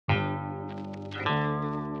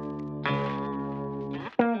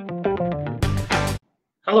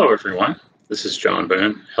Hello, everyone. This is John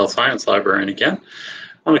Boone, Health Science Librarian again.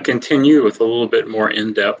 I want to continue with a little bit more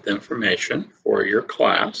in-depth information for your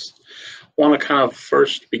class. I want to kind of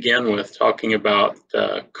first begin with talking about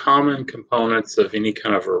common components of any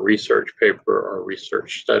kind of a research paper or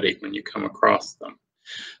research study when you come across them.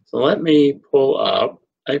 So let me pull up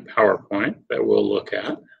a PowerPoint that we'll look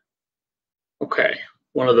at. Okay,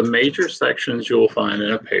 one of the major sections you will find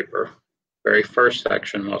in a paper, very first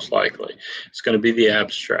section most likely, is going to be the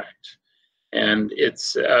abstract. And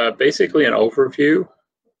it's basically an overview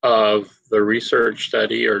of the research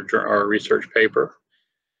study or research paper.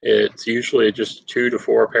 It's usually just 2 to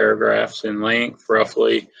 4 paragraphs in length,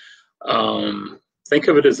 roughly. Think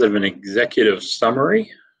of it as an executive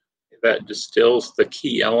summary that distills the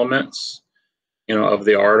key elements, of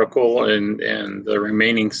the article, and the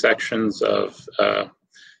remaining sections are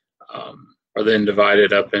then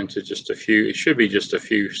divided up into just a few. It should be just a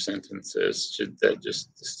few sentences that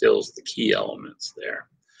just distills the key elements there.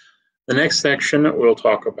 The next section that we'll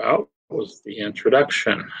talk about was the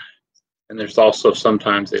introduction, and there's also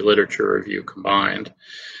sometimes a literature review combined.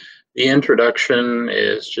 The introduction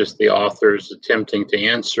is just the authors attempting to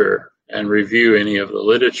answer and review any of the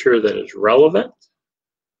literature that is relevant,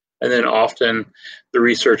 and then often the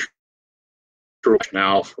research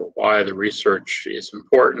rationale for why the research is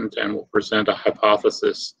important, and will present a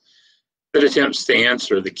hypothesis that attempts to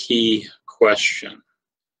answer the key question.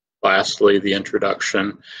 Lastly, the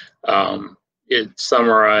introduction. It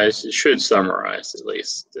should summarize at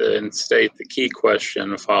least, and state the key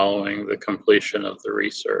question following the completion of the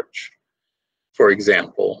research. For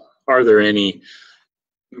example, are there any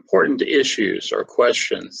important issues or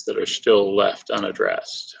questions that are still left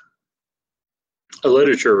unaddressed? A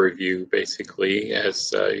literature review, basically,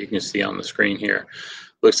 as you can see on the screen here,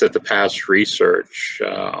 looks at the past research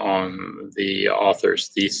on the author's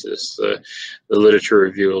thesis. The literature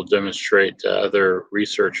review will demonstrate to other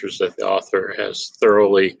researchers that the author has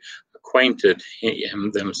thoroughly acquainted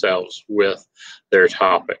themselves with their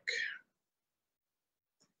topic.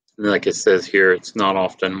 And like it says here, it's not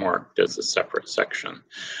often marked as a separate section.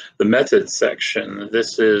 The methods section,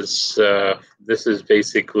 this is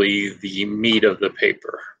basically the meat of the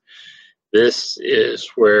paper. This is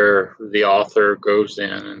where the author goes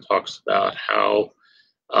in and talks about how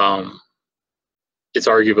it's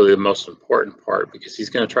arguably the most important part, because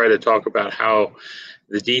he's going to try to talk about how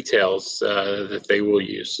the details that they will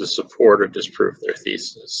use to support or disprove their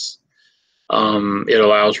thesis. It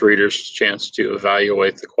allows readers a chance to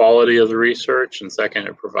evaluate the quality of the research, and second,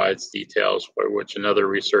 it provides details by which another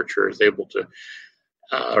researcher is able to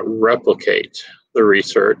replicate the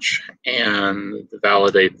research and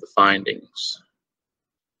validate the findings.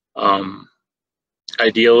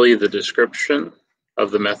 Ideally, the description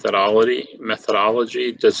of the methodology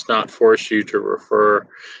does not force you to refer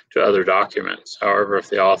to other documents. However, if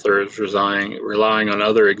the author is relying on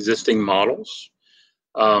other existing models,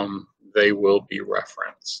 they will be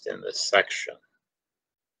referenced in this section.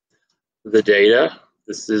 The data,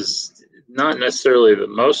 this is not necessarily the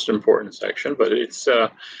most important section, but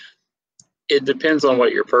it depends on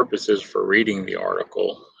what your purpose is for reading the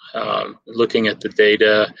article. Looking at the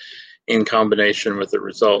data in combination with the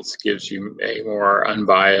results gives you a more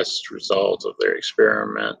unbiased result of their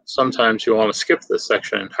experiment. Sometimes you want to skip this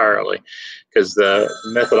section entirely, because the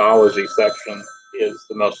methodology section is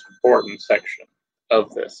the most important section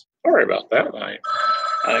of this. Sorry about that.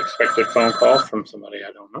 Unexpected phone call from somebody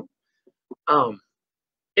I don't know.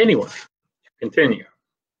 Anyway, continue.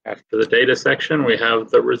 After the data section, we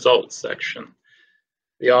have the results section.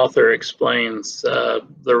 The author explains the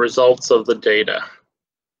results of the data.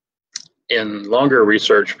 In longer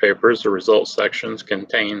research papers, the results sections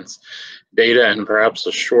contains data and perhaps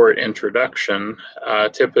a short introduction.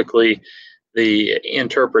 Typically, the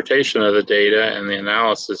interpretation of the data and the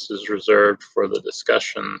analysis is reserved for the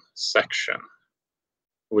discussion section,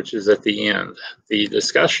 which is at the end. The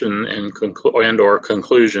discussion and/or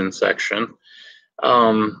conclusion section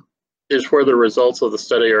is where the results of the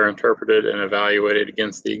study are interpreted and evaluated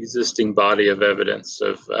against the existing body of evidence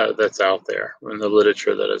that's out there, and the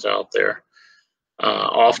literature that is out there.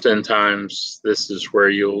 Oftentimes, this is where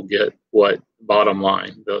you'll get what bottom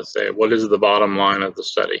line. They'll say, what is the bottom line of the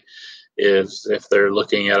study? Is if they're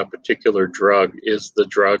looking at a particular drug, is the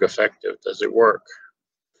drug effective? Does it work?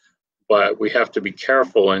 But we have to be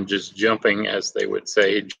careful in just jumping, as they would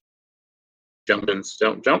say, don't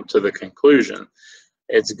jump to the conclusion.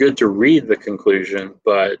 It's good to read the conclusion,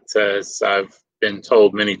 but as I've been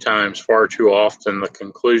told many times, far too often the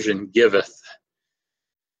conclusion giveth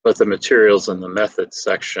but the materials and the methods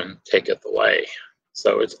section take it away.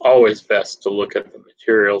 So it's always best to look at the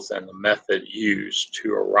materials and the method used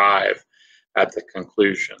to arrive at the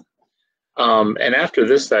conclusion. And after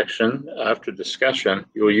this section, after discussion,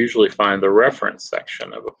 you will usually find the reference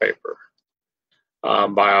section of a paper.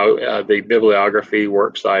 The bibliography,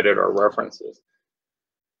 works cited, or references.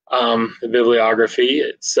 The bibliography,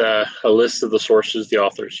 it's a list of the sources the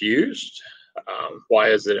authors used. Why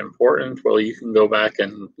is it important? Well, you can go back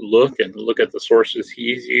and look at the sources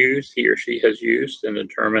he or she has used, and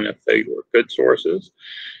determine if they were good sources.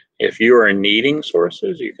 If you are needing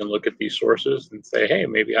sources, you can look at these sources and say, hey,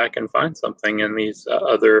 maybe I can find something in these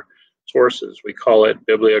other sources. We call it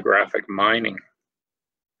bibliographic mining.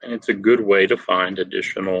 And it's a good way to find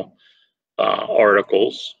additional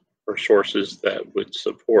articles or sources that would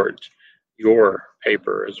support your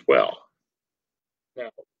paper as well.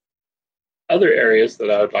 Now, other areas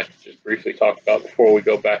that I would like to just briefly talk about before we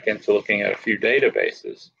go back into looking at a few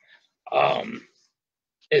databases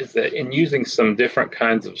is that in using some different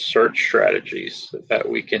kinds of search strategies that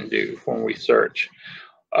we can do when we search.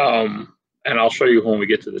 And I'll show you when we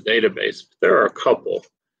get to the database, but there are a couple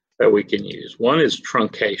that we can use. One is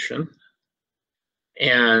truncation.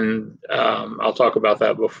 And I'll talk about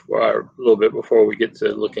that before, a little bit before we get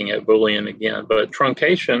to looking at Boolean again. But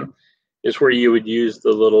truncation is where you would use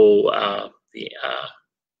the little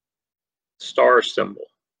star symbol.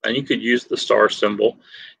 And you could use the star symbol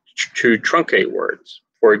to truncate words.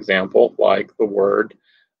 For example, like the word,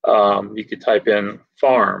 you could type in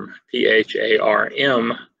farm,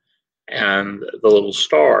 P-H-A-R-M, and the little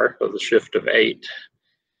star of the shift of 8.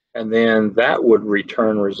 And then that would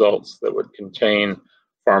return results that would contain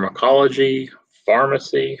pharmacology,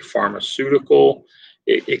 pharmacy, pharmaceutical.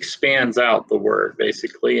 It expands out the word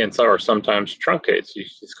basically, and so or sometimes truncates.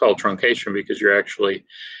 It's called truncation because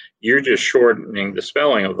you're just shortening the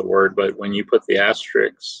spelling of the word, but when you put the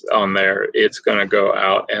asterisks on there, it's going to go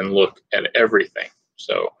out and look at everything.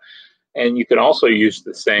 So, and you can also use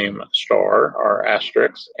the same star or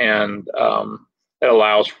asterisk, and it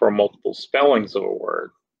allows for multiple spellings of a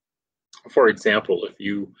word. For example, if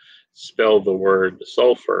you spell the word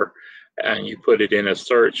sulfur and you put it in a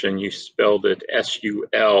search and you spelled it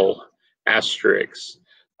S-U-L asterisk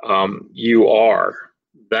U-R,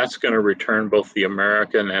 that's going to return both the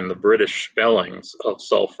American and the British spellings of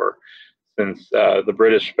sulfur, since the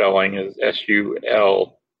British spelling is S-U-L-P-H-U-R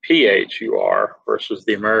versus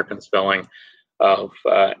the American spelling of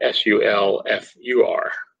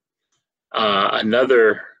S-U-L-F-U-R.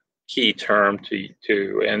 Another key term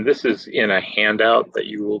and this is in a handout that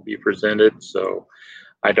you will be presented, so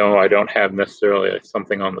I don't have necessarily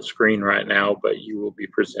something on the screen right now, but you will be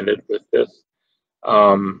presented with this.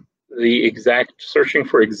 Searching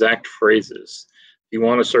for exact phrases. If you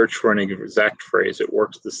want to search for an exact phrase, it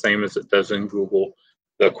works the same as it does in Google,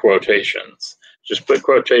 the quotations. Just put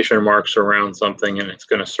quotation marks around something and it's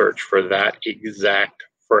going to search for that exact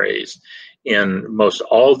phrase. In most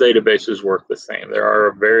all databases work the same. There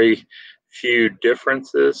are very few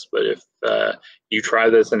differences, but if you try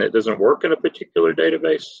this and it doesn't work in a particular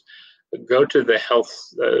database, go to the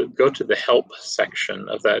help section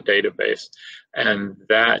of that database, and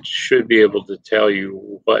that should be able to tell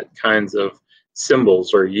you what kinds of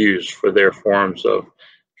symbols are used for their forms of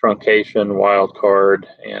truncation, wildcard,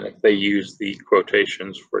 and if they use the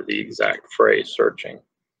quotations for the exact phrase searching.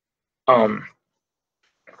 The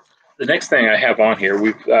next thing I have on here,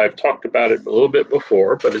 I've talked about it a little bit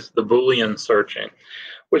before, but it's the Boolean searching,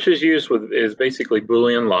 which is is basically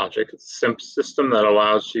Boolean logic. It's a system that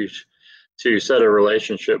allows you to set a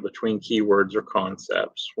relationship between keywords or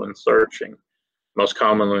concepts when searching. Most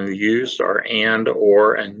commonly used are and,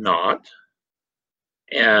 or, and not.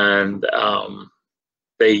 And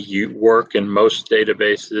they work in most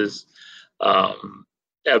databases.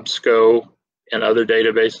 EBSCO and other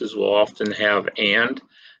databases will often have and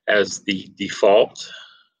as the default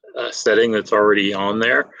setting that's already on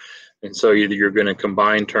there. And so you're going to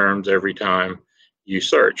combine terms every time you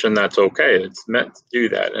search, and that's okay. It's meant to do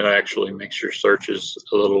that. It actually makes your searches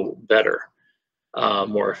a little better,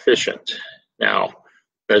 more efficient. Now,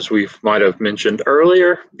 as we might have mentioned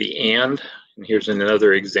earlier, the and here's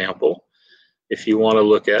another example. If you want to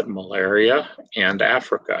look at malaria and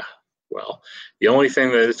Africa, well, the only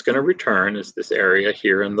thing that it's going to return is this area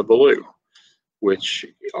here in the blue, which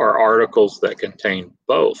are articles that contain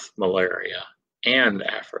both malaria and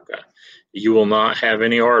Africa. You will not have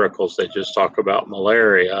any articles that just talk about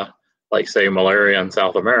malaria, like say malaria in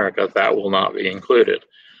South America. That will not be included.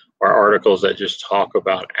 Or articles that just talk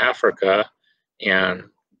about Africa and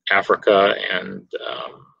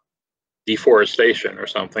deforestation or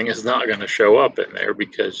something is not going to show up in there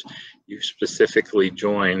because you specifically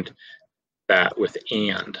joined that with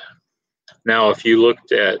and. Now, if you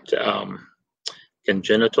looked at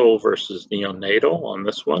congenital versus neonatal on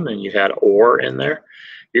this one, and you had or in there,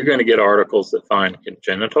 you're going to get articles that find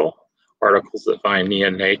congenital, articles that find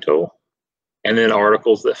neonatal, and then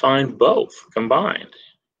articles that find both combined.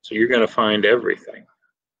 So you're going to find everything.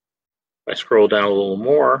 If I scroll down a little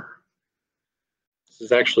more, this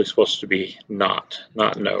is actually supposed to be not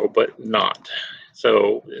no, but not.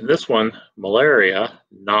 So in this one, malaria,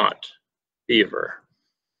 not fever.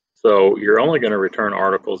 So you're only going to return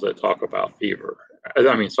articles that talk about fever.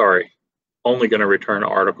 Only going to return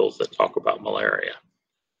articles that talk about malaria.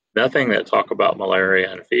 Nothing that talk about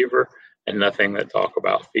malaria and fever, and nothing that talk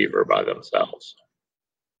about fever by themselves.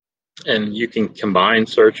 And you can combine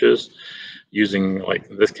searches using, like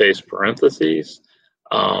in this case, parentheses,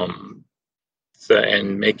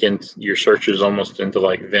 and making your searches almost into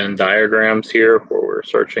like Venn diagrams here, where we're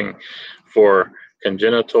searching for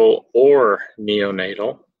congenital or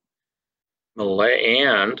neonatal,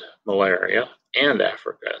 and malaria, and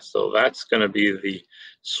Africa. So that's going to be the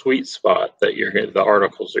sweet spot that the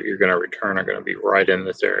articles that you're going to return are going to be right in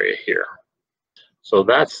this area here. So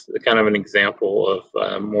that's kind of an example of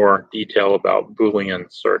more detail about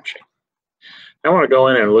Boolean searching. I want to go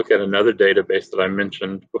in and look at another database that I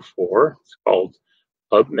mentioned before. It's called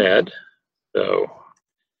PubMed. So I'm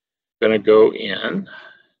going to go in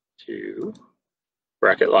to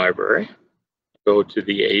Bracket Library, go to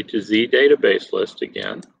the A to Z database list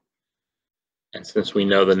again. And since we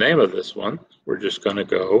know the name of this one, we're just going to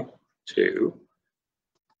go to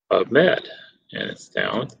PubMed, and it's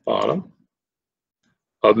down at the bottom.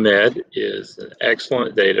 PubMed is an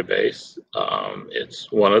excellent database.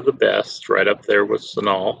 It's one of the best, right up there with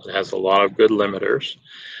CINAHL. It has a lot of good limiters.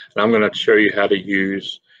 And I'm going to show you how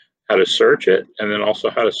to search it, and then also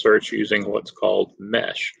how to search using what's called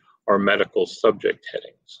MESH, or medical subject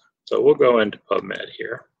headings. So we'll go into PubMed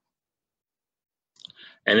here.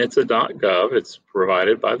 And it's a .gov. It's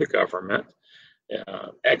provided by the government.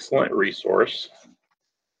 Excellent resource.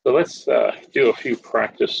 So let's do a few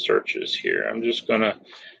practice searches here. I'm just going to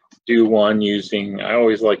do one using, I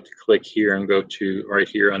always like to click here and go to right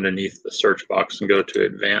here underneath the search box and go to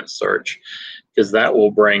advanced search, because that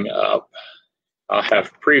will bring up, I'll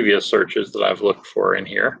have previous searches that I've looked for in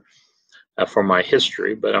here for my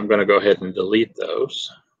history, but I'm going to go ahead and delete those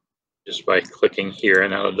just by clicking here,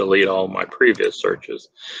 and that'll delete all my previous searches.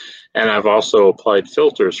 And I've also applied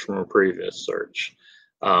filters from a previous search.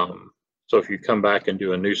 So if you come back and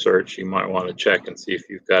do a new search, you might want to check and see if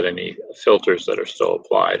you've got any filters that are still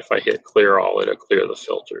applied. If I hit clear all, it'll clear the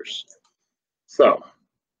filters. So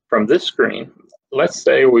from this screen, let's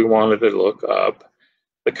say we wanted to look up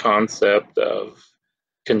the concept of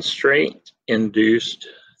constraint-induced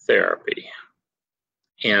therapy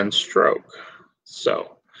and stroke.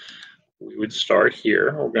 So we would start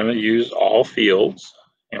here. We're going to use all fields,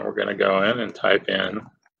 and we're going to go in and type in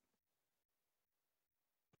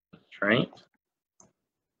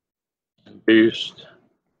constraint-induced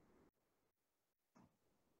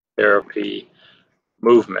therapy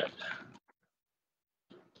movement.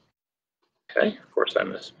 Okay, of course I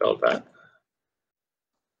misspelled that.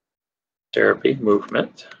 Therapy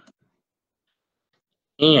movement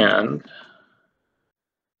and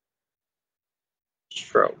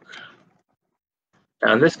stroke.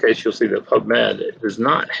 Now in this case, you'll see that PubMed does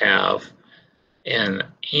not have an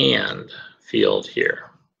and field here.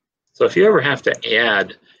 So if you ever have to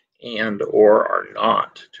add and or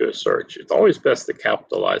not to a search, it's always best to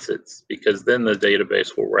capitalize it, because then the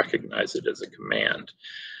database will recognize it as a command.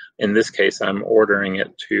 In this case, I'm ordering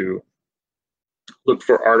it to look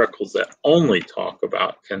for articles that only talk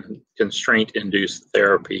about constraint-induced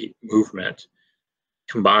therapy movement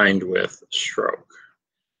combined with stroke.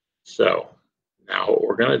 So now what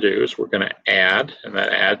we're going to do is we're going to add, and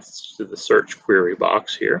that adds to the search query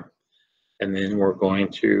box here. And then we're going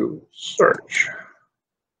to search.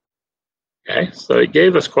 Okay, so it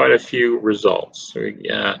gave us quite a few results.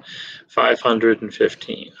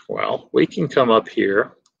 515. Well, we can come up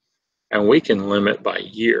here and we can limit by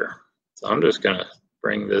year. So I'm just going to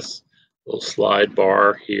bring this little slide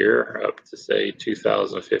bar here up to say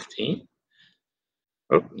 2015.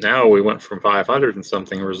 Oh, now we went from 500 and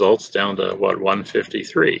something results down to what,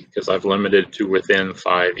 153, because I've limited to within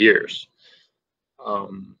 5 years.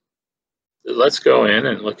 Let's go in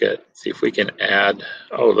and look at, see if we can add,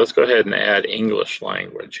 let's go ahead and add English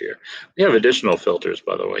language here. We have additional filters,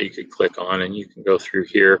 by the way, you could click on, and you can go through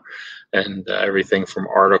here and everything from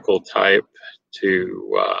article type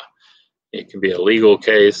to It can be a legal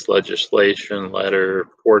case, legislation, letter,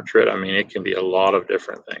 portrait. I mean, it can be a lot of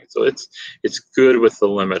different things. So it's good with the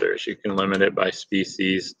limiters. You can limit it by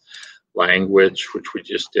species, language, which we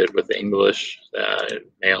just did with English,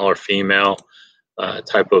 male or female,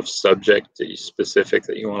 type of subject specific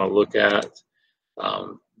that you want to look at,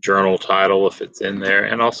 journal title if it's in there,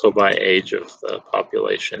 and also by age of the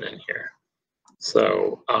population in here.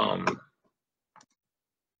 So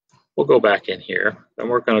we'll go back in here and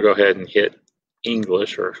we're going to go ahead and hit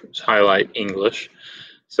English, or highlight English.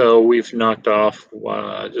 So we've knocked off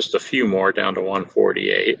just a few more down to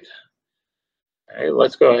 148. Okay,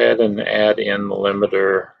 let's go ahead and add in the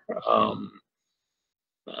limiter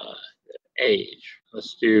age.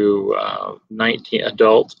 Let's do 19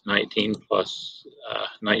 adult, 19 plus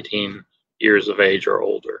 19 years of age or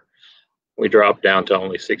older. We drop down to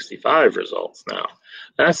only 65 results now.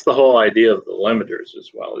 That's the whole idea of the limiters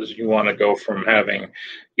as well, is you want to go from having,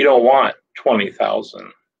 you don't want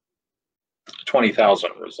 20,000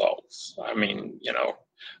 results. I mean, you know,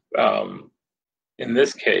 in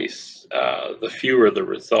this case, the fewer the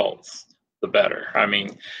results, the better. I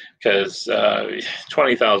mean, because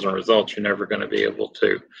 20,000 results, you're never going to be able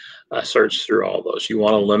to search through all those. You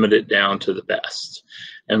want to limit it down to the best.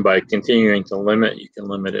 And by continuing to limit, you can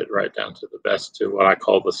limit it right down to the best, to what I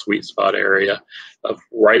call the sweet spot area of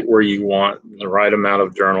right where you want, the right amount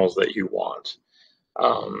of journals that you want.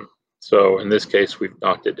 So in this case, we've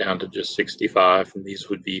knocked it down to just 65, and these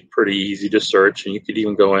would be pretty easy to search. And you could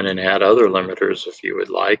even go in and add other limiters if you would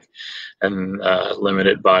like, and limit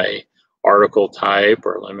it by article type,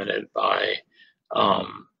 or limit it by,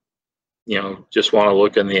 you know, just want to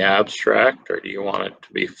look in the abstract, or do you want it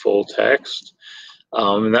to be full text?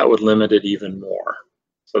 And that would limit it even more.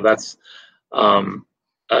 So that's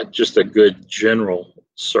just a good general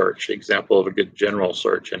search, example of a good general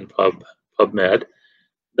search in PubMed.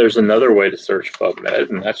 There's another way to search PubMed,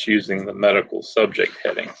 and that's using the medical subject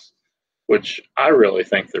headings, which I really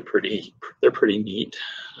think they're pretty neat.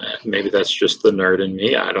 Maybe that's just the nerd in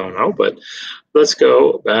me, I don't know, but let's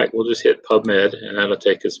go back. We'll just hit PubMed, and that'll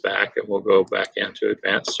take us back, and we'll go back into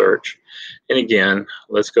advanced search. And again,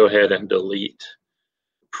 let's go ahead and delete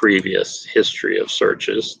previous history of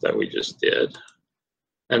searches that we just did.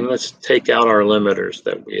 And let's take out our limiters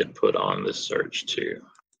that we had put on this search too.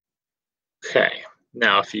 Okay,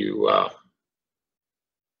 now if you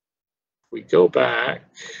we go back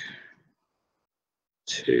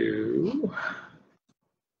to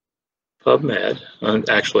PubMed, and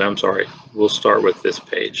actually, I'm sorry, we'll start with this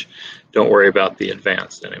page. Don't worry about the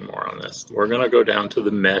advanced anymore on this. We're going to go down to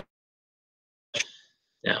the mesh.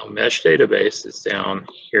 Now, mesh database is down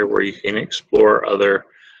here where you can explore other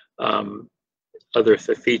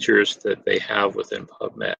features that they have within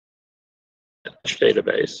PubMed. Mesh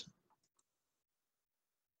database,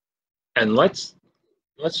 and let's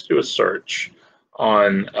do a search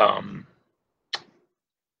on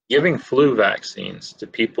giving flu vaccines to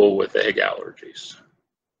people with egg allergies.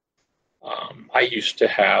 I used to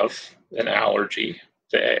have an allergy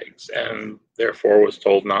to eggs, and therefore was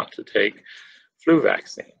told not to take flu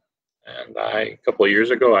vaccine. And a couple of years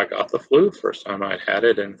ago, I got the flu. First time I'd had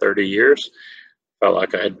it in 30 years. Felt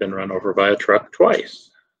like I had been run over by a truck twice.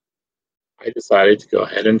 I decided to go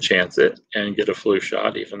ahead and chance it and get a flu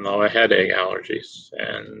shot, even though I had egg allergies.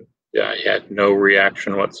 And I had no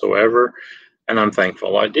reaction whatsoever, and I'm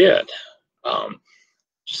thankful I did.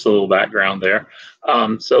 Just a little background there.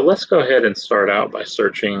 So let's go ahead and start out by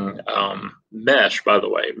searching MESH. By the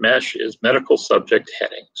way, MESH is medical subject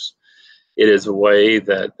headings. It is a way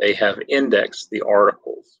that they have indexed the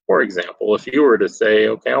articles. For example, if you were to say,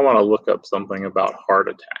 okay, I want to look up something about heart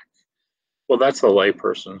attack. Well, that's a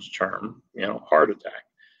layperson's term, you know, heart attack.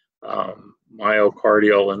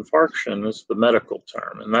 Myocardial infarction is the medical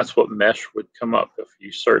term, and that's what MESH would come up if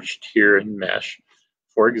you searched here in MESH.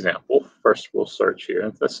 For example, first we'll search here,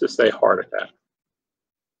 and let's just say heart attack.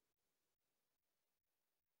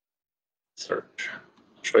 Search.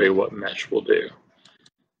 I'll show you what MESH will do.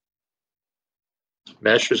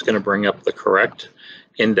 MESH is going to bring up the correct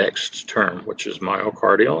indexed term, which is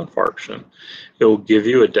myocardial infarction. It will give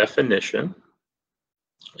you a definition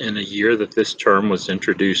and a year that this term was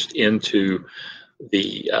introduced into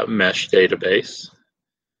the MESH database.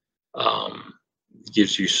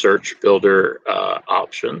 Gives you search builder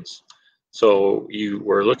options. So you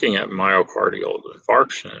were looking at myocardial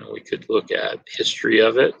infarction. We could look at history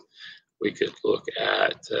of it. We could look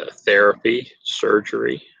at therapy,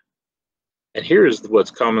 surgery. And here's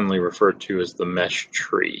what's commonly referred to as the MESH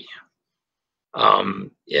tree.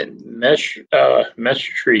 In MESH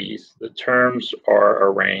trees, the terms are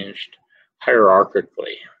arranged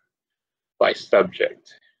hierarchically by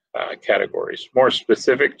subject. categories. More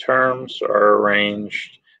specific terms are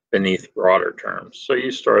arranged beneath broader terms. So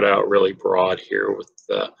you start out really broad here with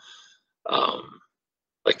the,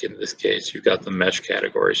 like in this case, you've got the mesh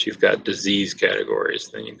categories, you've got disease categories,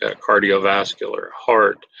 then you've got cardiovascular,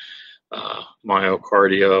 heart,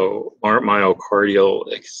 myocardial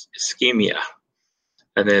ischemia,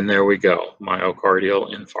 and then there we go,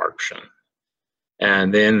 myocardial infarction.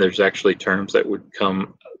 And then there's actually terms that would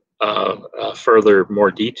come further,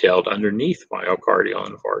 more detailed underneath myocardial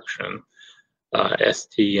infarction,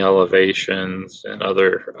 ST elevations, and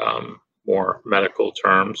other more medical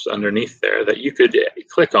terms underneath there that you could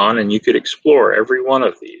click on, and you could explore every one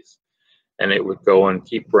of these, and it would go and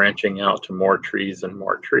keep branching out to more trees and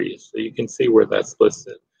more trees. So you can see where that's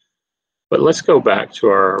listed. But let's go back to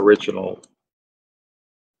our original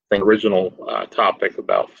topic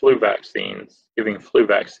about flu vaccines, giving flu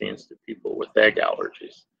vaccines to people with egg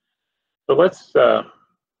allergies. So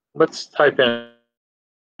let's type in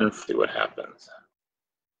and see what happens.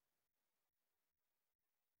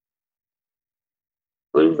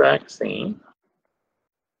 Flu vaccine.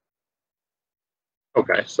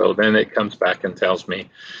 Okay, so then it comes back and tells me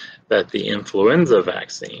that the influenza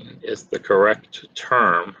vaccine is the correct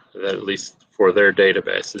term that, at least for their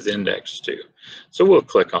database, is indexed to. So we'll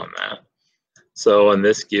click on that. So, and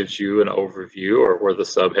this gives you an overview or where the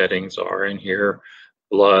subheadings are in here: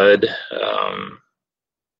 blood,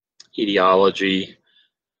 etiology,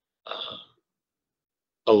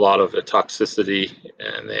 a lot of the toxicity,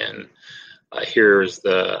 and then here's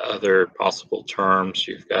the other possible terms.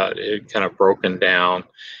 You've got it kind of broken down,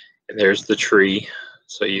 and there's the tree.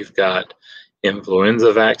 So you've got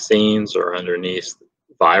influenza vaccines, or underneath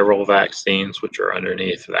viral vaccines, which are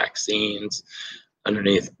underneath vaccines,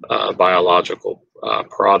 underneath biological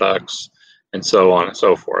products, and so on and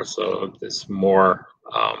so forth. So it's more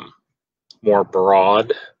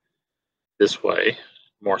broad this way,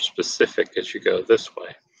 more specific as you go this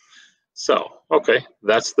way. So, okay,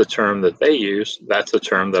 that's the term that they use. That's a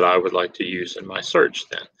term that I would like to use in my search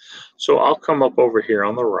then. So I'll come up over here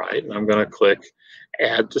on the right, and I'm going to click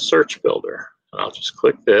Add to Search Builder. And I'll just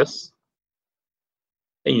click this.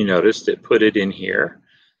 And you noticed it put it in here,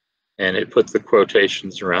 and it put the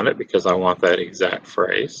quotations around it because I want that exact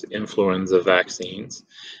phrase, influenza vaccines.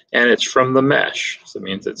 And it's from the mesh. So it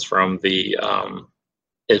means it's from the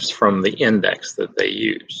index that they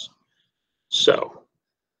use. So,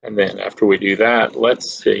 and then after we do that,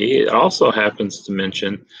 let's see, it also happens to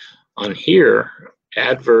mention on here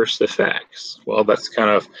adverse effects. Well, that's kind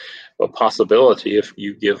of a possibility if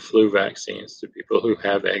you give flu vaccines to people who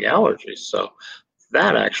have egg allergies. So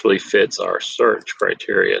that actually fits our search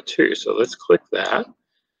criteria too. So let's click that.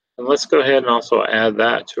 And let's go ahead and also add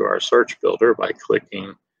that to our search builder by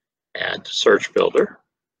clicking Add to Search Builder.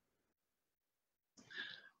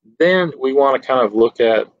 Then we want to kind of look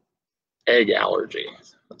at egg allergy.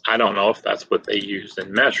 I don't know if that's what they used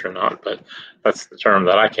in mesh or not, but that's the term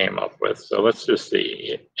that I came up with. So let's just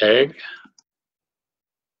see, egg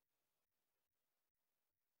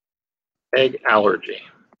allergy.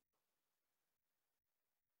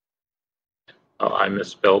 Oh, I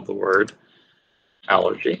misspelled the word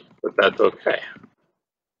allergy, but that's okay.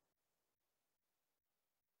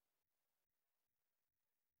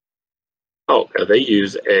 Oh, they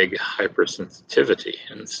use egg hypersensitivity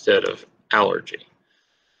instead of allergy.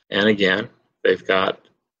 And again, they've got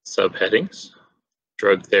subheadings: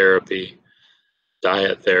 drug therapy,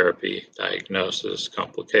 diet therapy, diagnosis,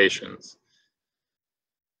 complications.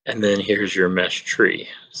 And then here's your mesh tree,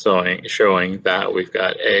 showing that we've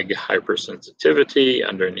got egg hypersensitivity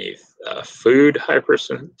underneath food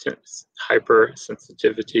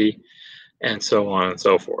hypersensitivity, and so on and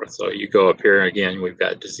so forth. So you go up here again, we've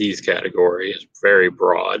got disease category, it's very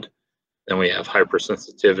broad. Then we have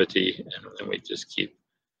hypersensitivity, and then we just keep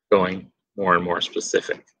going more and more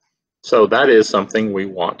specific. So that is something we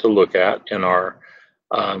want to look at in our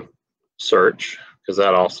search, because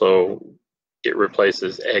that also, it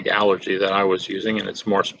replaces egg allergy that I was using, and it's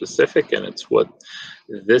more specific, and it's what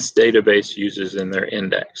this database uses in their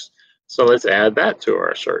index. So let's add that to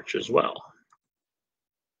our search as well.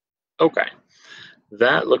 Okay,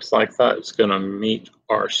 that looks like that's going to meet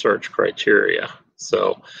our search criteria.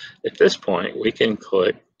 So at this point, we can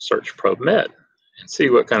click Search PubMed and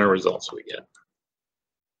see what kind of results we get.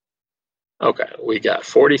 Okay, we got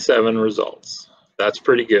 47 results. That's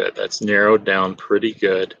pretty good. That's narrowed down pretty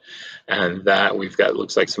good. And that we've got,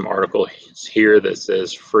 looks like some articles here that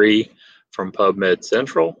says free from PubMed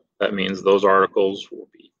Central. That means those articles will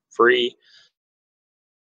be free.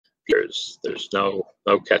 There's no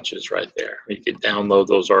catches right there. You can download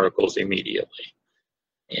those articles immediately.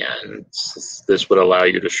 And this would allow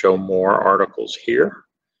you to show more articles here.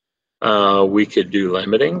 We could do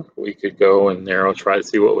limiting. We could go and try to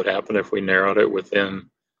see what would happen if we narrowed it within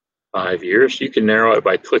 5 years. You can narrow it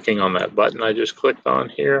by clicking on that button I just clicked on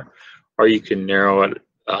here, or you can narrow it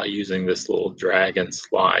using this little drag and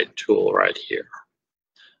slide tool right here.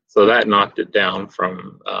 So that knocked it down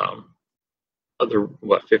from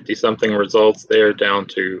 50-something results there down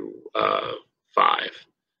to 5.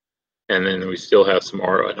 And then we still have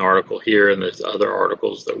an article here, and there's other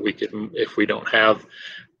articles that we could, if we don't have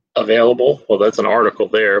available. Well, that's an article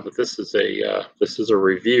there, but this is a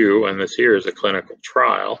review, and this here is a clinical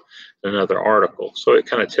trial, another article. So it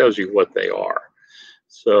kind of tells you what they are.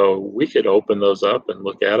 So we could open those up and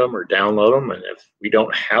look at them or download them, and if we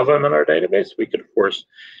don't have them in our database, we could of course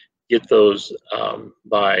get those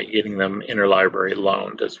by getting them interlibrary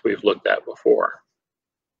loaned, as we've looked at before.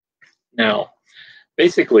 Now,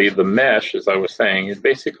 basically the mesh, as I was saying, is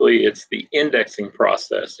it's the indexing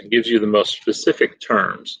process and gives you the most specific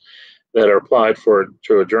terms that are applied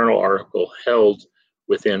to a journal article held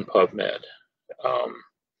within PubMed.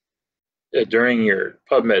 During your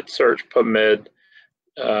PubMed search, PubMed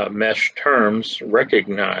mesh terms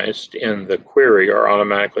recognized in the query are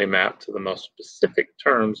automatically mapped to the most specific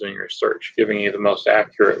terms in your search, giving you the most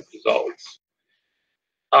accurate results.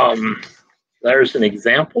 There's an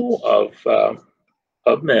example of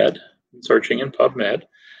PubMed, searching in PubMed.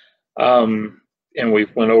 And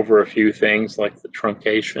we've went over a few things like the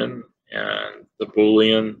truncation and the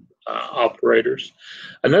Boolean operators.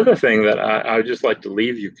 Another thing that I would just like to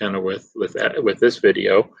leave you kind of with this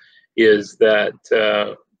video is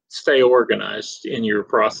that stay organized in your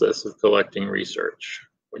process of collecting research.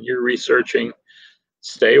 When you're researching,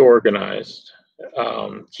 stay organized,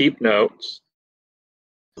 keep notes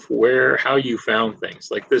of how you found things.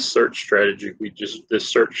 Like this search strategy,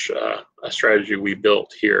 strategy we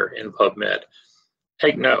built here in PubMed.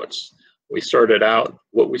 Take notes. What we started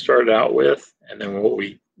out with, and then what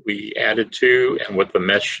we added to, and what the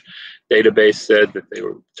mesh database said that they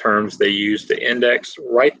were terms they used to index.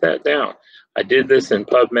 Write that down. I did this in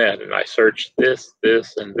PubMed, and I searched this,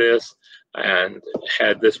 this, and this, and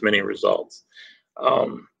had this many results.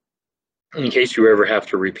 In case you ever have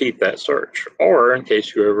to repeat that search, or in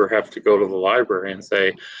case you ever have to go to the library and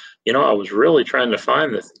say, you know, I was really trying to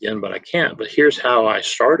find this again, but I can't, but here's how I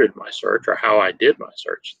started my search, or how I did my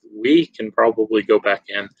search. We can probably go back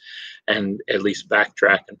in and at least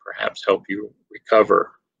backtrack and perhaps help you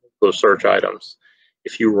recover those search items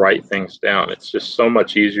if you write things down. It's just so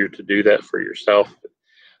much easier to do that for yourself.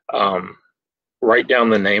 Write down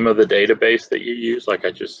the name of the database that you use, like I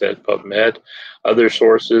just said, PubMed, other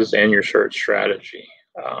sources, and your search strategy.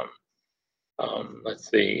 Let's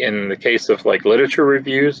see, in the case of like literature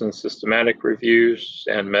reviews and systematic reviews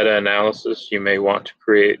and meta-analysis, you may want to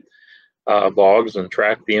create logs and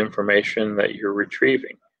track the information that you're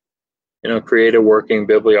retrieving. You know, create a working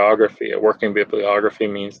bibliography. A working bibliography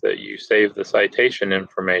means that you save the citation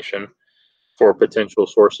information for potential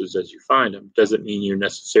sources as you find them. Doesn't mean you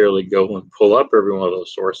necessarily go and pull up every one of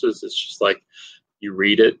those sources. It's just like you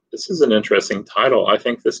read it. This is an interesting title. I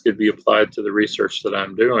think this could be applied to the research that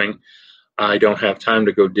I'm doing. I don't have time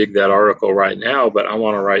to go dig that article right now, but I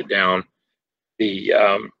want to write down the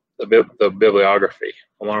bibliography.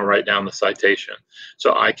 I want to write down the citation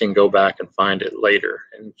so I can go back and find it later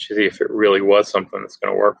and see if it really was something that's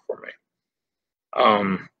going to work for me.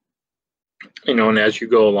 You know, and as you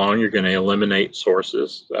go along, you're going to eliminate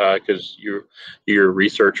sources because your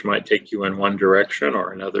research might take you in one direction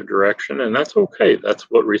or another direction, and that's okay. That's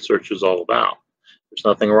what research is all about. There's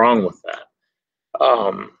nothing wrong with that.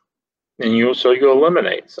 And you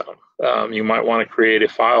eliminate some. You might want to create a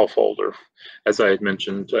file folder, as I had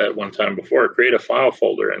mentioned at one time before. Create a file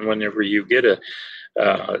folder, and whenever you get a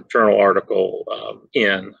journal article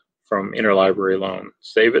in from interlibrary loan,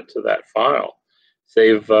 save it to that file.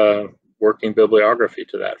 Save working bibliography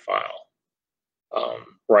to that file.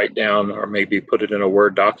 Write down, or maybe put it in a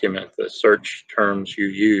Word document, the search terms you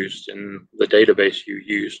used in the database you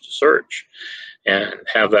used to search, and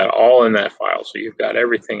have that all in that file, so you've got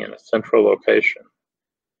everything in a central location.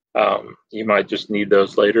 You might just need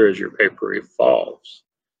those later as your paper evolves.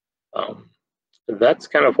 That's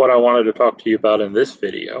kind of what I wanted to talk to you about in this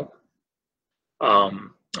video.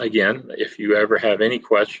 Again, if you ever have any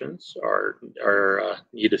questions or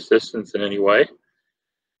need assistance in any way,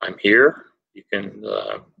 I'm here. You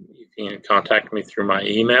can contact me through my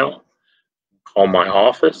email, call my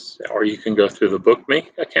office, or you can go through the BookMe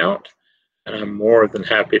account, and I'm more than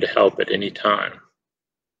happy to help at any time.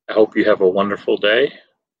 I hope you have a wonderful day,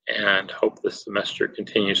 and hope this semester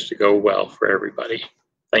continues to go well for everybody.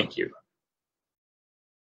 Thank you.